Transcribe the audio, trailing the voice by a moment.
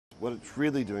What it's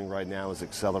really doing right now is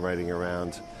accelerating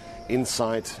around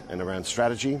insight and around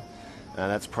strategy.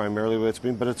 That's primarily where it's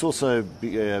been, but it's also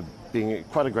being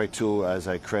quite a great tool as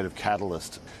a creative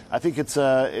catalyst. I think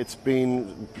it's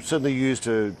been certainly used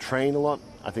to train a lot.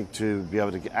 I think to be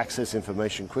able to access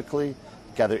information quickly,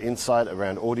 gather insight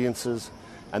around audiences,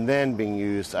 and then being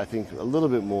used, I think, a little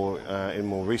bit more in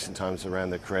more recent times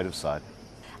around the creative side.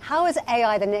 How is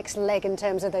AI the next leg in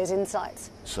terms of those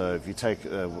insights? So if you take,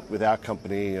 with our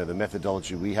company, the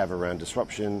methodology we have around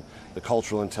disruption, the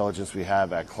cultural intelligence we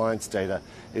have, our clients' data,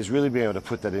 is really being able to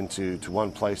put that into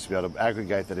one place to be able to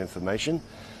aggregate that information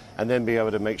and then be able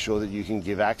to make sure that you can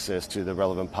give access to the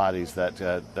relevant parties that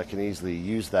can easily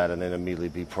use that and then immediately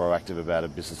be proactive about a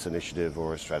business initiative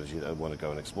or a strategy that they want to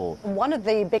go and explore. One of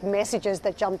the big messages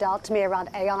that jumped out to me around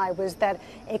AI was that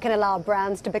it can allow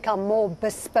brands to become more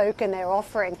bespoke in their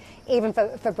offering, even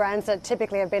for brands that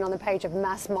typically have been on the page of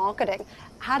mass marketing.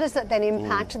 How does that then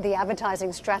impact the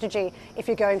advertising strategy if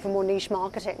you're going for more niche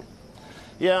marketing?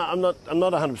 Yeah, I'm not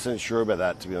 100% sure about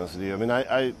that, to be honest with you. I mean,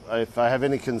 if I have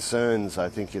any concerns, I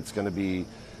think it's going to be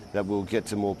that we'll get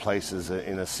to more places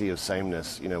in a sea of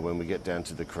sameness, when we get down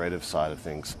to the creative side of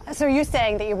things. So you're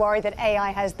saying that you're worried that AI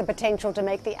has the potential to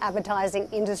make the advertising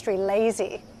industry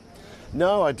lazy?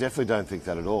 No, I definitely don't think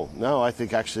that at all. No, I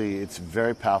think actually it's a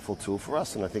very powerful tool for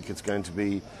us, and I think it's going to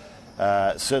be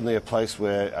certainly a place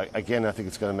where, again, I think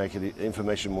it's going to make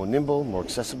information more nimble, more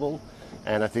accessible,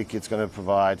 and I think it's going to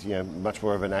provide much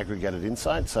more of an aggregated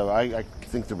insight. So I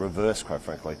think the reverse, quite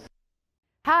frankly.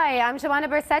 Hi, I'm Joanna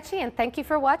Bersecci, and thank you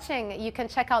for watching. You can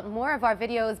check out more of our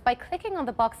videos by clicking on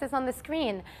the boxes on the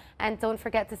screen. And don't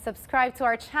forget to subscribe to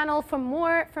our channel for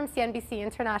more from CNBC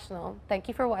International. Thank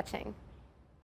you for watching.